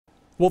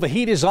Well, the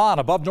heat is on.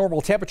 Above normal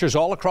temperatures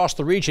all across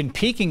the region,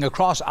 peaking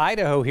across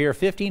Idaho here,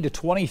 15 to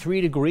 23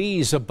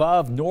 degrees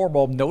above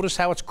normal. Notice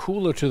how it's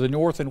cooler to the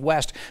north and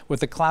west with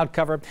the cloud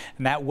cover,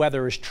 and that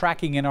weather is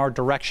tracking in our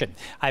direction.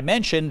 I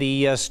mentioned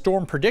the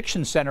Storm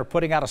Prediction Center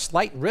putting out a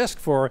slight risk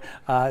for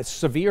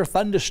severe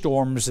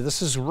thunderstorms.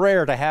 This is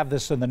rare to have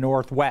this in the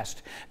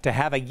northwest. To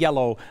have a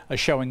yellow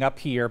showing up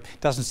here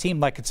doesn't seem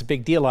like it's a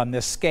big deal on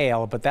this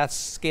scale, but that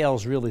scale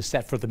is really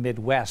set for the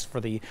Midwest for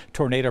the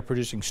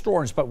tornado-producing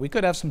storms. But we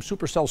could have some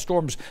supercell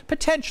storms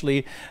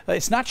potentially.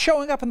 It's not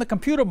showing up in the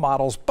computer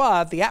models,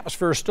 but the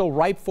atmosphere is still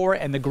ripe for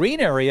it. And the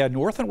green area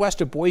north and west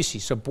of Boise,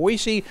 so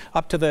Boise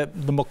up to the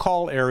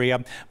McCall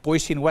area,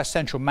 Boise and west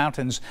central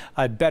mountains,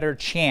 a better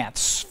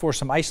chance for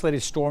some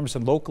isolated storms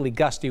and locally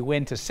gusty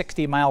wind to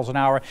 60 miles an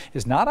hour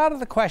is not out of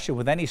the question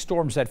with any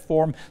storms that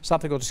form.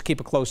 Something we'll just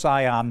keep a close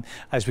eye on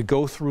as we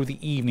go through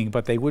the evening,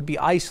 but they would be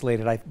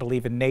isolated, I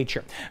believe, in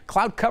nature.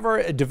 Cloud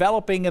cover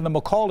developing in the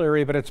McCall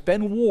area, but it's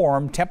been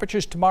warm.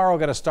 Temperatures tomorrow are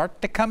going to start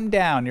to come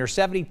down near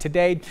 70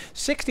 today,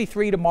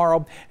 63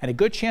 tomorrow, and a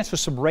good chance for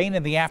some rain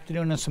in the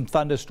afternoon and some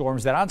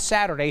thunderstorms. Then on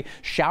Saturday,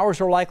 showers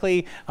are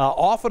likely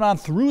off and on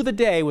through the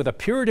day with a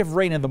period of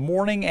rain in the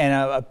morning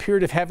and a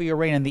period of heavier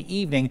rain in the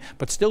evening,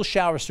 but still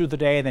showers through the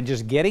day and then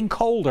just getting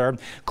colder.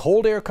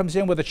 Cold air comes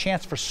in with a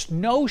chance for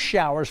snow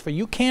showers for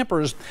you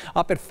campers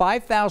up at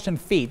 5,000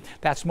 feet.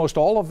 That's most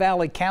all of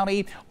Valley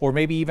County or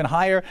maybe even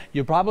higher.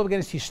 You're probably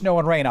going to see snow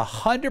and rain.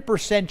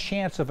 100%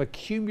 chance of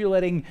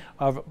accumulating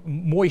of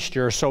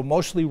moisture, so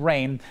mostly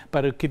rain,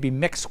 but it could be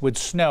mixed with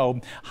snow.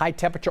 High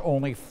temperature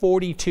only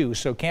 42,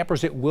 so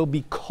campers, it will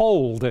be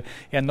cold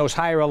in those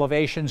higher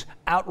elevations.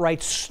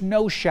 Outright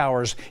snow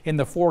showers in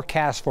the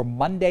forecast for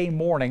Monday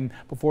morning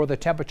before the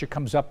temperature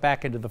comes up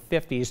back into the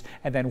 50s,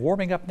 and then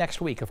warming up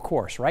next week, of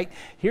course, right?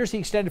 Here's the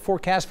extended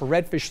forecast for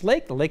Redfish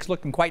Lake. The lake's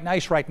looking quite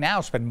nice right now.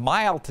 It's been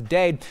mild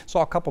today.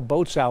 Saw a couple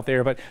boats out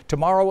there, but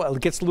tomorrow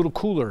it gets a little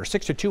cooler.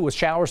 62 with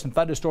showers and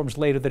thunderstorms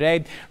later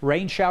today.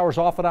 Rain showers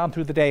off and on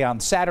through the day on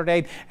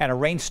Saturday, and a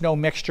rain-snow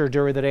mixture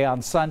during the day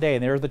on Sunday.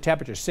 And there are the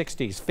temperatures,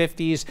 60s,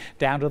 50s,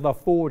 down to the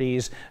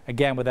 40s.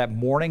 Again, with that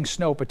morning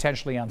snow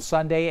potentially on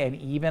Sunday and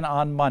even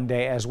on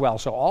Monday as well.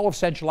 So all of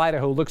central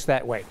Idaho looks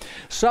that way.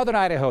 Southern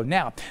Idaho.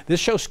 Now, this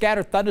shows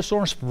scattered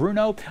thunderstorms for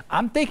Bruno.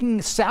 I'm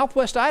thinking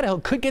southwest Idaho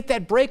could get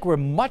that break where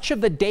much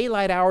of the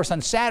daylight hours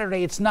on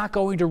Saturday, it's not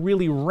going to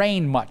really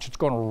rain much. It's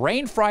going to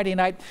rain Friday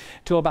night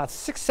till about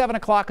 6, 7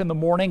 o'clock in the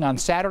morning on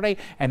Saturday,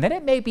 and then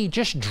it may be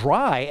just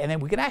dry, and then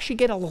we can actually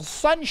get a little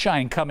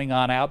sunshine coming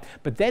on out.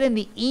 But then in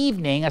the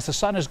evening, as the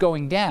sun is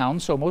going down,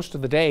 so most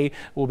of the day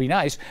will be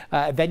nice,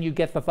 then you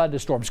get the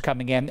thunderstorms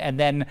coming in, and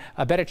then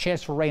a better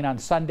chance for rain on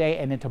Sunday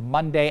and into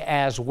Monday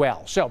as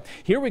well. So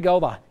here we go.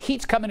 The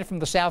heat's coming in from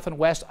the south and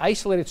west.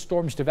 Isolated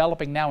storms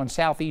developing now in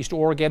southeast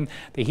Oregon.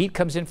 The heat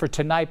comes in for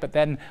tonight, but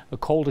then the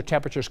colder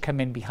temperatures come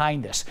in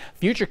behind this.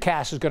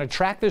 Futurecast is going to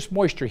track this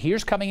moisture.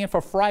 Here's coming in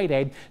for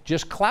Friday.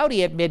 Just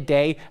cloudy at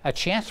midday. A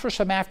chance for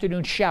some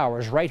afternoon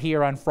showers right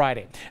here on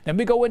Friday. Then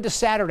we go into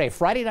Saturday.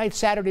 Friday night,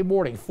 Saturday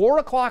morning. 4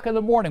 o'clock in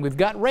the morning. We've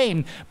got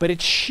rain, but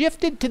it's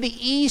shifted to the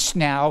east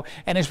now.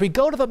 And as we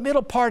go to the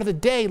middle part of the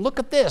day, look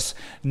at this.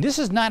 This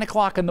is 9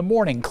 o'clock in the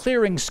morning.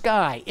 Clearing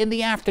sky. In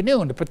the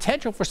afternoon, the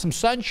potential for some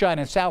sunshine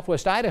in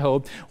southwest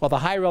Idaho while the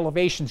higher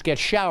elevations get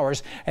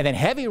showers. And then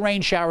heavy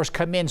rain showers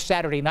come in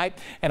Saturday night.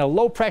 And a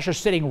low pressure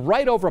sitting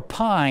right over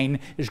Pine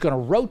is going to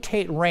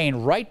rotate rain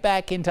right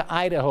back into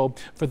Idaho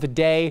for the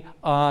day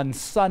on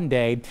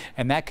Sunday.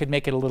 And that could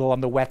make it a little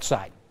on the wet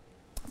side.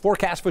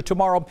 Forecast for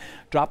tomorrow,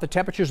 drop the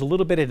temperatures a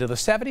little bit into the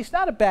 70s.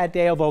 Not a bad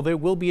day, although there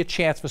will be a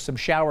chance for some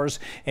showers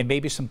and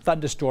maybe some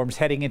thunderstorms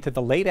heading into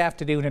the late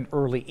afternoon and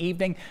early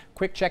evening.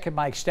 Quick check at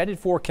my extended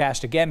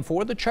forecast again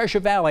for the Treasure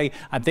Valley.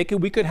 I'm thinking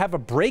we could have a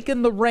break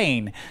in the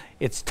rain.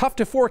 It's tough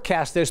to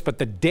forecast this, but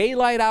the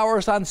daylight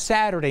hours on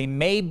Saturday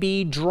may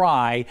be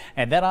dry.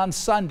 And then on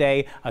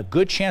Sunday, a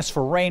good chance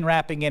for rain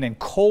wrapping in and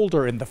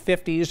colder in the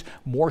 50s.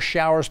 More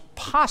showers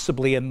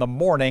possibly in the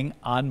morning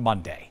on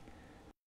Monday.